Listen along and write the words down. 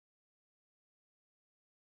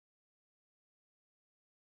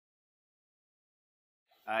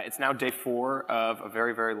It's now day 4 of a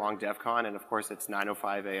very, very long Devcon, and of course it's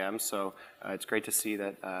 9:05 a.m., so it's great to see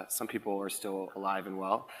that some people are still alive and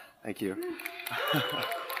well. Thank you.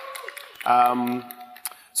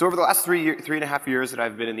 So over the last 3.5 years that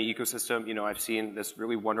I've been in the ecosystem, I've seen this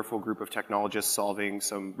really wonderful group of technologists solving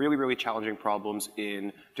some really, really challenging problems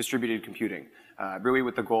in distributed computing, really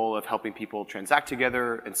with the goal of helping people transact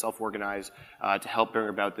together and self-organize to help bring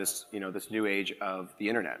about this, this new age of the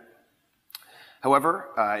internet. However,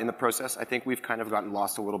 in the process, I think we've kind of gotten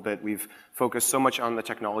lost a little bit. We've focused so much on the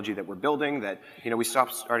technology that we're building that, we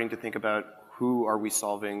stopped starting to think about who are we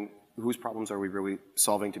solving, whose problems are we really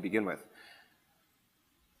solving to begin with.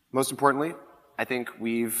 Most importantly, I think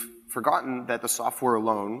we've forgotten that the software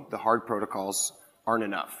alone, the hard protocols, aren't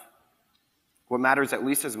enough. What matters at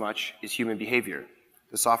least as much is human behavior,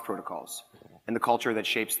 the soft protocols, and the culture that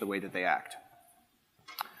shapes the way that they act.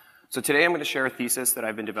 So today I'm going to share a thesis that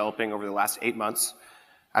I've been developing over the last 8 months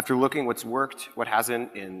after looking what's worked, what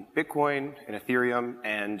hasn't in Bitcoin, in Ethereum,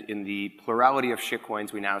 and in the plurality of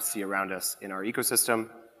shitcoins we now see around us in our ecosystem.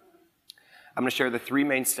 I'm going to share the 3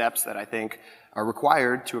 main steps that I think are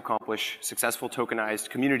required to accomplish successful tokenized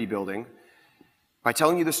community building by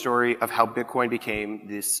telling you the story of how Bitcoin became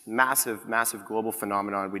this massive, massive global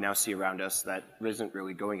phenomenon we now see around us that isn't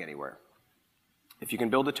really going anywhere. If you can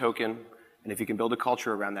build a token, and if you can build a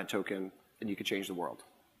culture around that token, then you can change the world.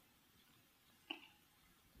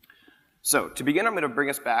 So to begin, I'm going to bring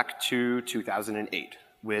us back to 2008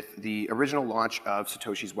 with the original launch of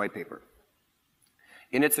Satoshi's white paper.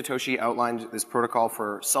 In it, Satoshi outlined this protocol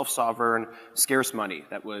for self-sovereign, scarce money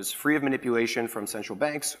that was free of manipulation from central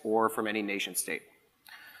banks or from any nation state.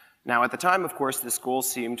 Now, at the time, of course, this goal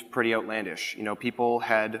seemed pretty outlandish. People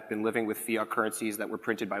had been living with fiat currencies that were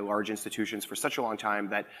printed by large institutions for such a long time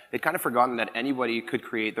that they'd kind of forgotten that anybody could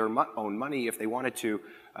create their own money if they wanted to.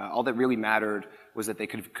 All that really mattered was that they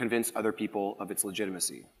could convince other people of its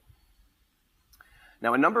legitimacy.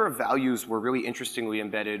 Now, a number of values were really interestingly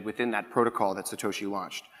embedded within that protocol that Satoshi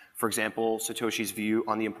launched. For example, Satoshi's view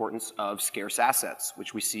on the importance of scarce assets,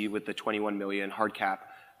 which we see with the 21 million hard cap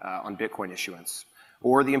on Bitcoin issuance.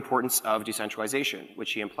 Or the importance of decentralization,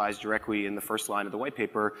 which he implies directly in the first line of the white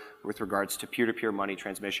paper with regards to peer-to-peer money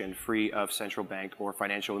transmission free of central bank or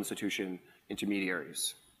financial institution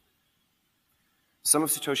intermediaries. Some of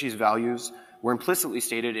Satoshi's values were implicitly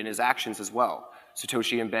stated in his actions as well.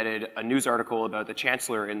 Satoshi embedded a news article about the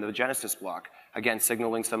chancellor in the Genesis block, again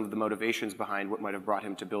signaling some of the motivations behind what might have brought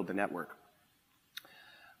him to build the network.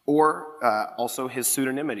 Or also his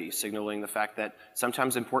pseudonymity, signaling the fact that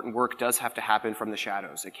sometimes important work does have to happen from the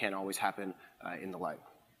shadows. It can't always happen in the light.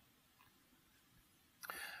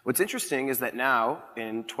 What's interesting is that now,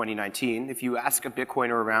 in 2019, if you ask a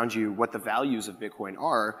Bitcoiner around you what the values of Bitcoin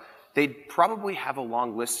are, they'd probably have a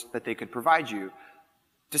long list that they could provide you,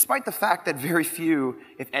 despite the fact that very few,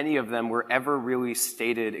 if any of them, were ever really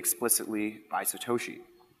stated explicitly by Satoshi.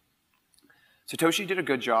 Satoshi did a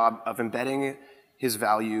good job of embedding his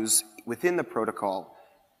values within the protocol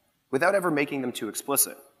without ever making them too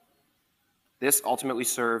explicit. This ultimately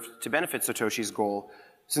served to benefit Satoshi's goal,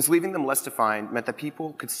 since leaving them less defined meant that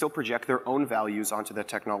people could still project their own values onto the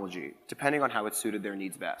technology, depending on how it suited their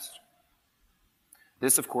needs best.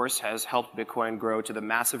 This, of course, has helped Bitcoin grow to the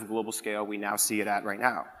massive global scale we now see it at right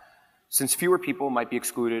now, since fewer people might be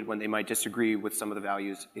excluded when they might disagree with some of the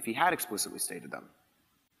values if he had explicitly stated them.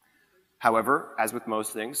 However, as with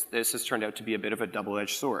most things, this has turned out to be a bit of a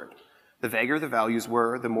double-edged sword. The vaguer the values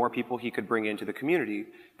were, the more people he could bring into the community,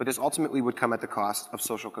 but this ultimately would come at the cost of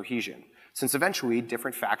social cohesion, since eventually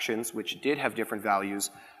different factions, which did have different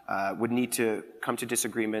values, would need to come to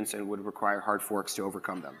disagreements and would require hard forks to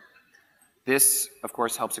overcome them. This, of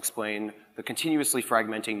course, helps explain the continuously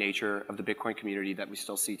fragmenting nature of the Bitcoin community that we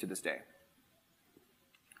still see to this day.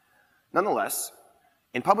 Nonetheless,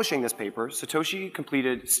 in publishing this paper, Satoshi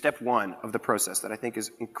completed step 1 of the process that I think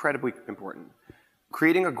is incredibly important,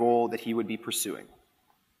 creating a goal that he would be pursuing.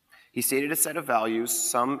 He stated a set of values,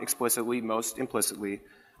 some explicitly, most implicitly,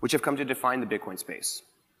 which have come to define the Bitcoin space.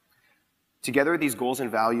 Together, these goals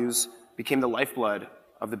and values became the lifeblood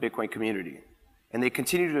of the Bitcoin community, and they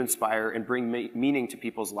continue to inspire and bring meaning to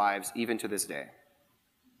people's lives even to this day.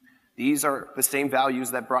 These are the same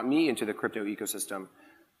values that brought me into the crypto ecosystem,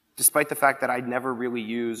 despite the fact that I'd never really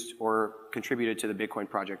used or contributed to the Bitcoin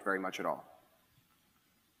project very much at all.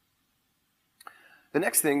 The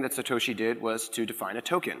next thing that Satoshi did was to define a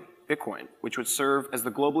token, Bitcoin, which would serve as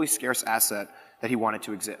the globally scarce asset that he wanted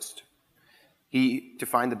to exist. He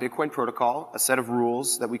defined the Bitcoin protocol, a set of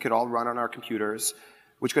rules that we could all run on our computers,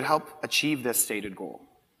 which could help achieve this stated goal.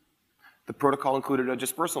 The protocol included a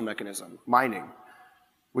dispersal mechanism, mining,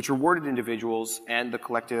 which rewarded individuals and the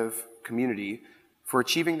collective community for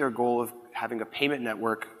achieving their goal of having a payment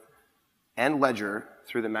network and ledger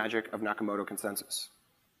through the magic of Nakamoto consensus.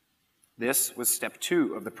 This was step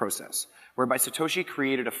 2 of the process, whereby Satoshi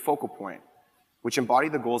created a focal point, which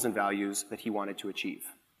embodied the goals and values that he wanted to achieve.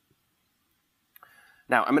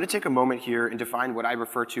 Now, I'm going to take a moment here and define what I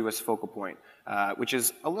refer to as focal point, which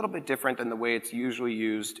is a little bit different than the way it's usually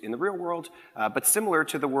used in the real world, but similar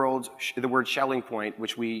to the word Schelling point,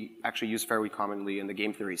 which we actually use fairly commonly in the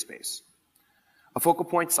game theory space. A focal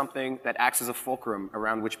point is something that acts as a fulcrum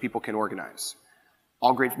around which people can organize.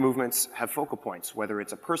 All great movements have focal points, whether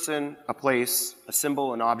it's a person, a place, a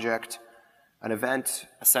symbol, an object, an event,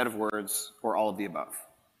 a set of words, or all of the above.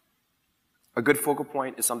 A good focal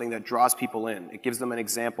point is something that draws people in. It gives them an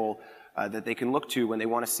example that they can look to when they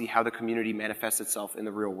want to see how the community manifests itself in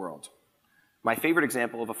the real world. My favorite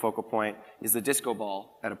example of a focal point is the disco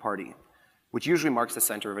ball at a party, which usually marks the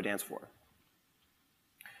center of a dance floor.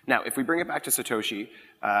 Now, if we bring it back to Satoshi,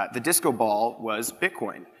 the disco ball was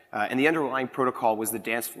Bitcoin, and the underlying protocol was the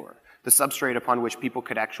dance floor, the substrate upon which people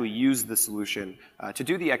could actually use the solution to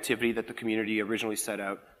do the activity that the community originally set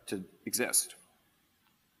out to exist.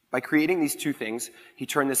 By creating these two things, he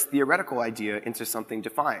turned this theoretical idea into something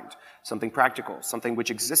defined, something practical, something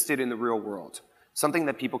which existed in the real world, something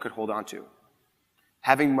that people could hold on to.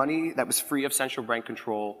 Having money that was free of central bank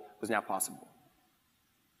control was now possible.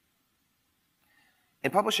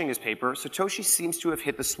 In publishing his paper, Satoshi seems to have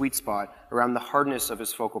hit the sweet spot around the hardness of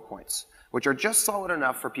his focal points, which are just solid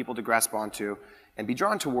enough for people to grasp onto and be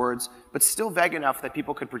drawn towards, but still vague enough that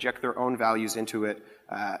people could project their own values into it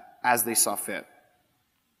as they saw fit.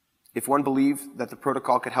 If one believed that the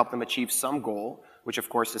protocol could help them achieve some goal, which of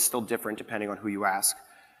course is still different depending on who you ask,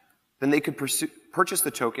 then they could purchase the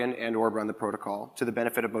token and or run the protocol to the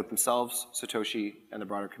benefit of both themselves, Satoshi, and the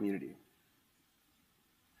broader community.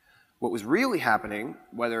 What was really happening,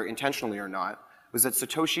 whether intentionally or not, was that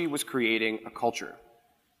Satoshi was creating a culture.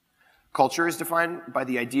 Culture is defined by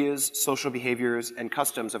the ideas, social behaviors, and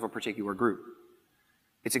customs of a particular group.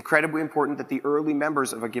 It's incredibly important that the early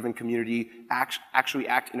members of a given community actually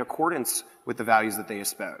act in accordance with the values that they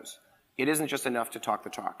espouse. It isn't just enough to talk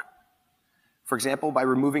the talk. For example, by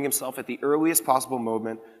removing himself at the earliest possible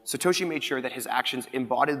moment, Satoshi made sure that his actions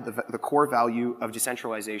embodied the core value of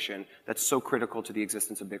decentralization that's so critical to the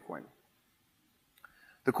existence of Bitcoin.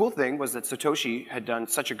 The cool thing was that Satoshi had done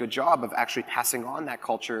such a good job of actually passing on that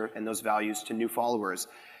culture and those values to new followers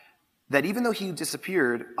that even though he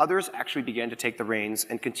disappeared, others actually began to take the reins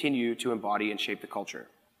and continue to embody and shape the culture.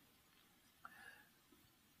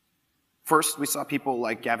 First, we saw people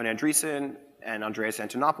like Gavin Andresen and Andreas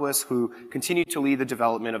Antonopoulos who continued to lead the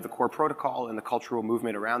development of the core protocol and the cultural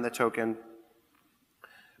movement around the token.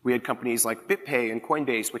 We had companies like BitPay and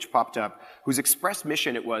Coinbase which popped up, whose express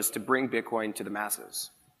mission it was to bring Bitcoin to the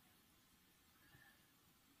masses.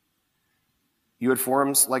 You had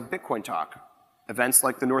forums like Bitcoin Talk, events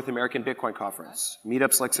like the North American Bitcoin Conference,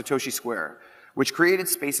 meetups like Satoshi Square, which created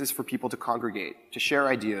spaces for people to congregate, to share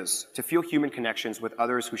ideas, to feel human connections with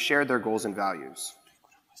others who shared their goals and values.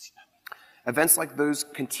 Events like those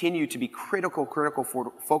continue to be critical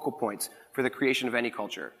focal points for the creation of any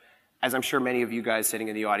culture, as I'm sure many of you guys sitting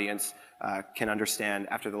in the audience can understand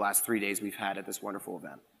after the last 3 days we've had at this wonderful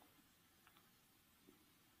event.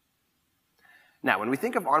 Now, when we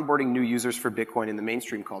think of onboarding new users for Bitcoin in the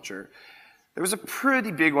mainstream culture, there was a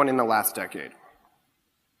pretty big one in the last decade.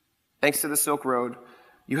 Thanks to the Silk Road,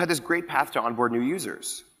 you had this great path to onboard new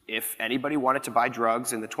users. If anybody wanted to buy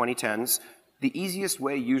drugs in the 2010s, the easiest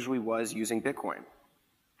way usually was using Bitcoin.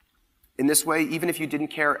 In this way, even if you didn't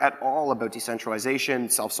care at all about decentralization,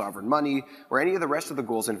 self-sovereign money, or any of the rest of the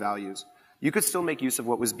goals and values, you could still make use of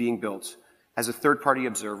what was being built as a third-party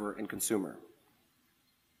observer and consumer.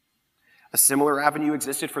 A similar avenue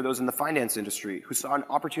existed for those in the finance industry who saw an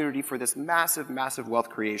opportunity for this massive, massive wealth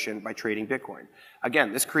creation by trading Bitcoin.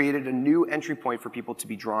 Again, this created a new entry point for people to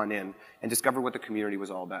be drawn in and discover what the community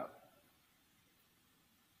was all about.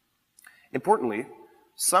 Importantly,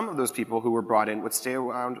 some of those people who were brought in would stay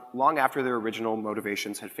around long after their original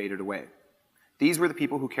motivations had faded away. These were the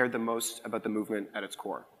people who cared the most about the movement at its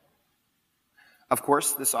core. Of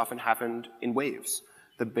course, this often happened in waves.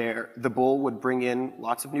 The bull would bring in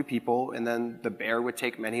lots of new people, and then the bear would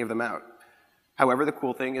take many of them out. However, the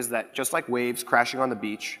cool thing is that just like waves crashing on the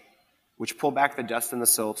beach, which pull back the dust and the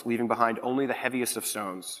silt, leaving behind only the heaviest of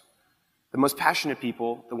stones, the most passionate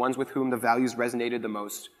people, the ones with whom the values resonated the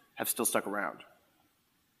most, have still stuck around.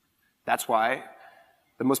 That's why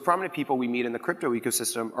the most prominent people we meet in the crypto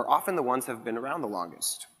ecosystem are often the ones that have been around the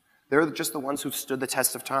longest. They're just the ones who've stood the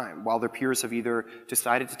test of time, while their peers have either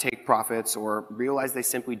decided to take profits or realized they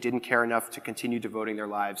simply didn't care enough to continue devoting their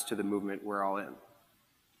lives to the movement we're all in.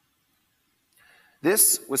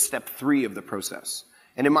 This was step 3 of the process,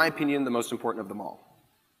 and in my opinion, the most important of them all: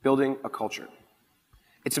 building a culture.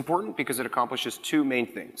 It's important because it accomplishes 2 main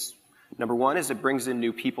things. Number 1 is it brings in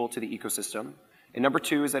new people to the ecosystem, and number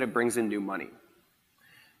 2 is that it brings in new money.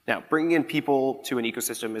 Now, bringing in people to an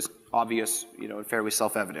ecosystem is obvious, and fairly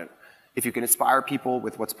self-evident. If you can inspire people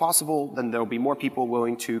with what's possible, then there'll be more people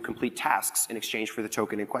willing to complete tasks in exchange for the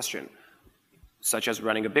token in question, such as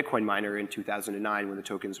running a Bitcoin miner in 2009 when the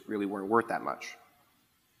tokens really weren't worth that much.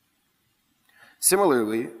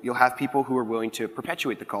 Similarly, you'll have people who are willing to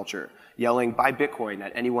perpetuate the culture, yelling "Buy Bitcoin"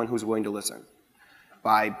 at anyone who's willing to listen.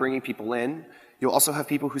 By bringing people in, you'll also have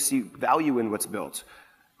people who see value in what's built,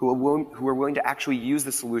 who are willing to actually use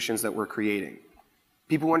the solutions that we're creating.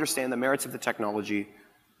 People who understand the merits of the technology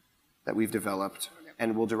that we've developed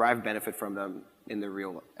and will derive benefit from them in their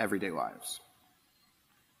real everyday lives.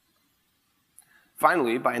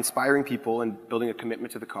 Finally, by inspiring people and building a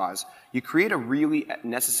commitment to the cause, you create a really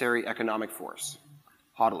necessary economic force: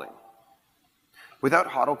 hodling. Without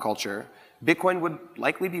hodl culture, Bitcoin would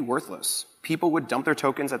likely be worthless. People would dump their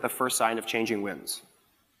tokens at the first sign of changing winds.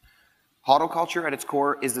 Hodl culture at its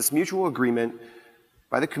core is this mutual agreement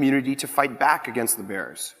by the community to fight back against the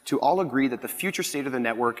bears, to all agree that the future state of the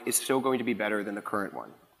network is still going to be better than the current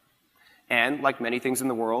one. And like many things in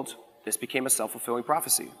the world, this became a self-fulfilling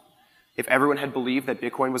prophecy. If everyone had believed that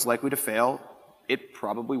Bitcoin was likely to fail, it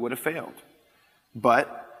probably would have failed. But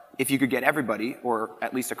if you could get everybody, or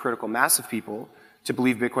at least a critical mass of people, to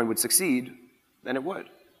believe Bitcoin would succeed, then it would.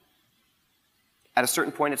 At a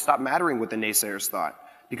certain point, it stopped mattering what the naysayers thought,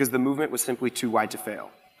 because the movement was simply too wide to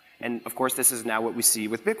fail. And of course, this is now what we see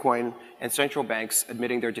with Bitcoin and central banks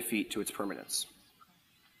admitting their defeat to its permanence.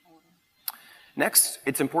 Next,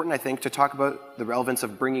 it's important, I think, to talk about the relevance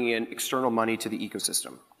of bringing in external money to the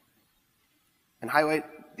ecosystem and highlight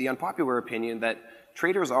the unpopular opinion that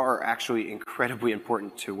traders are actually incredibly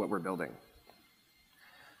important to what we're building.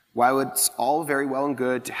 While it's all very well and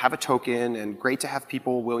good to have a token and great to have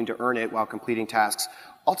people willing to earn it while completing tasks,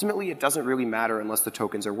 ultimately it doesn't really matter unless the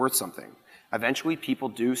tokens are worth something. Eventually, people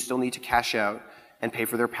do still need to cash out and pay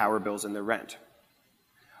for their power bills and their rent.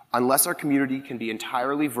 Unless our community can be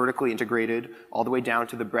entirely vertically integrated, all the way down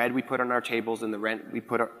to the bread we put on our tables and the rent we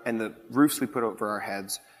put and the roofs we put over our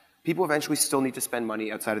heads, people eventually still need to spend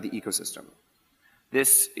money outside of the ecosystem.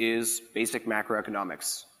 This is basic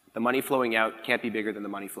macroeconomics. The money flowing out can't be bigger than the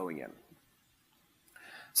money flowing in.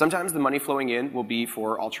 Sometimes the money flowing in will be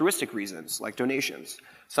for altruistic reasons, like donations.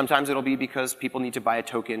 Sometimes it'll be because people need to buy a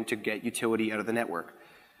token to get utility out of the network.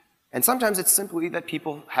 And sometimes it's simply that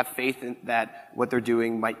people have faith in that what they're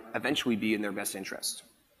doing might eventually be in their best interest.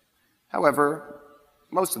 However,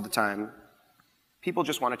 most of the time, people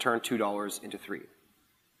just want to turn $2 into $3.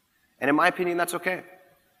 And in my opinion, that's okay,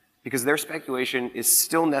 because their speculation is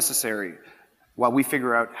still necessary while we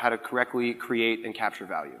figure out how to correctly create and capture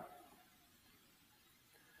value.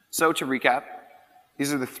 So to recap,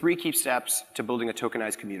 these are the 3 key steps to building a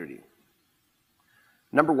tokenized community.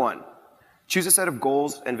 Number 1, choose a set of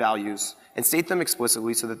goals and values and state them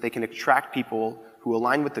explicitly so that they can attract people who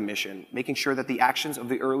align with the mission, making sure that the actions of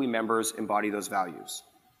the early members embody those values.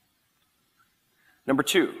 Number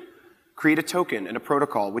 2, create a token and a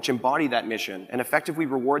protocol which embody that mission and effectively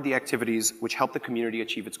reward the activities which help the community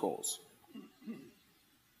achieve its goals.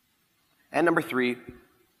 And number 3,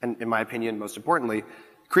 and in my opinion, most importantly,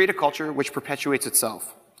 create a culture which perpetuates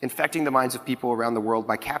itself, infecting the minds of people around the world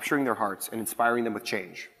by capturing their hearts and inspiring them with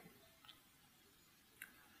change.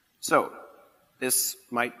 So, this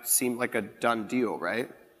might seem like a done deal, right?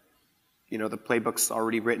 The playbook's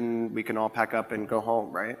already written, we can all pack up and go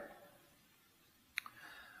home, right?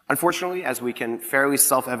 Unfortunately, as we can fairly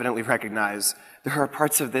self-evidently recognize, there are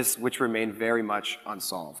parts of this which remain very much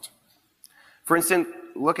unsolved. For instance,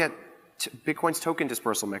 look at Bitcoin's token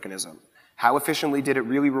dispersal mechanism. How efficiently did it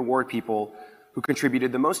really reward people who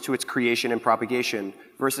contributed the most to its creation and propagation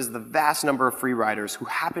versus the vast number of free riders who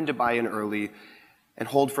happened to buy in early and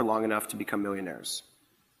hold for long enough to become millionaires?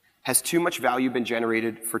 Has too much value been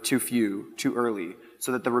generated for too few, too early,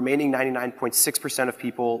 so that the remaining 99.6% of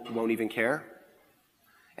people won't even care?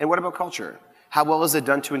 And what about culture? How well is it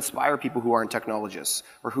done to inspire people who aren't technologists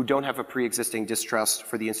or who don't have a pre-existing distrust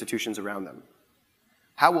for the institutions around them?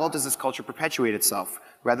 How well does this culture perpetuate itself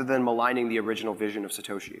rather than maligning the original vision of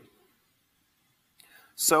Satoshi?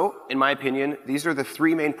 So, in my opinion, these are the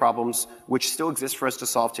 3 main problems which still exist for us to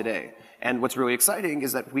solve today. And what's really exciting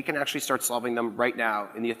is that we can actually start solving them right now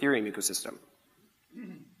in the Ethereum ecosystem.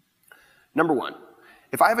 Number 1,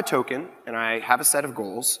 If I have a token and I have a set of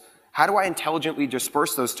goals, how do I intelligently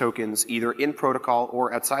disperse those tokens either in protocol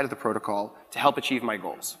or outside of the protocol to help achieve my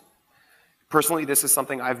goals? Personally, this is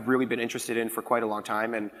something I've really been interested in for quite a long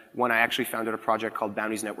time, and one I actually founded a project called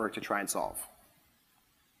Bounties Network to try and solve.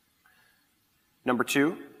 Number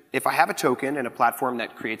two, if I have a token and a platform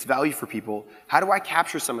that creates value for people, how do I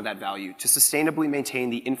capture some of that value to sustainably maintain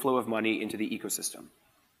the inflow of money into the ecosystem?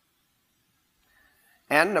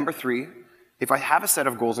 And number three, if I have a set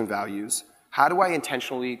of goals and values, how do I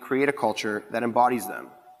intentionally create a culture that embodies them,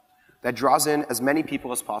 that draws in as many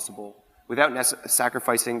people as possible without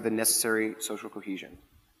sacrificing the necessary social cohesion?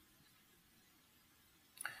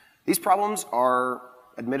 These problems are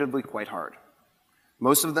admittedly quite hard.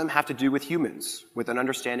 Most of them have to do with humans, with an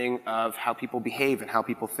understanding of how people behave and how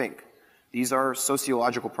people think. These are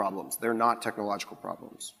sociological problems. They're not technological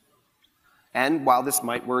problems. And while this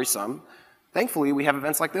might worry some, thankfully we have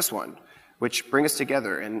events like this one, which bring us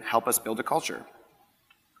together and help us build a culture.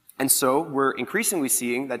 And so we're increasingly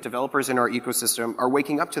seeing that developers in our ecosystem are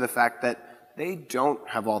waking up to the fact that they don't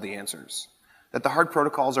have all the answers, that the hard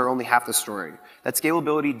protocols are only half the story, that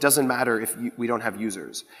scalability doesn't matter if we don't have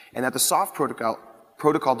users, and that the soft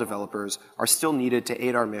protocol developers are still needed to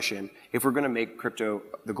aid our mission if we're going to make crypto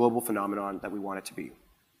the global phenomenon that we want it to be.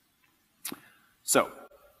 So,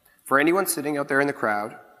 for anyone sitting out there in the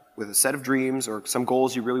crowd with a set of dreams or some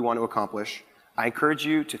goals you really want to accomplish, I encourage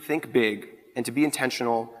you to think big and to be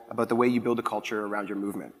intentional about the way you build a culture around your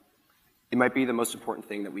movement. It might be the most important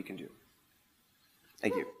thing that we can do.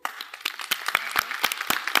 Thank you.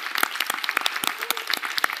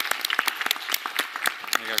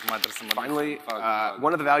 Finally,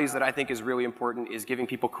 one of the values that I think is really important is giving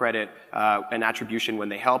people credit and attribution when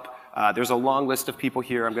they help. There's a long list of people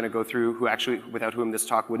here I'm going to go through who actually, without whom this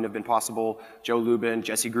talk wouldn't have been possible. Joe Lubin,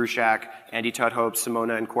 Jesse Grushak, Andy Tudhope,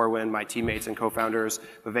 Simona and Corwin, my teammates and co-founders,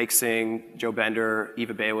 Vivek Singh, Joe Bender,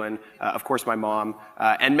 Eva Beylin, of course my mom,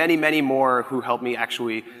 and many, many more who helped me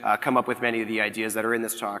actually come up with many of the ideas that are in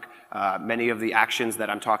this talk. Many of the actions that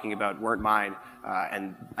I'm talking about weren't mine.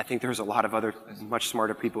 And I think there's a lot of other much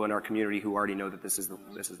smarter people in our community who already know that this is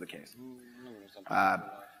the case.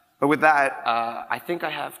 But with that, I think I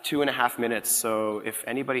have 2.5 minutes, so if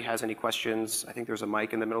anybody has any questions, I think there's a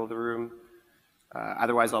mic in the middle of the room.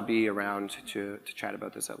 Otherwise, I'll be around to chat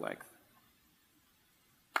about this at length.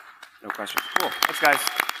 No questions. Cool. Thanks, guys.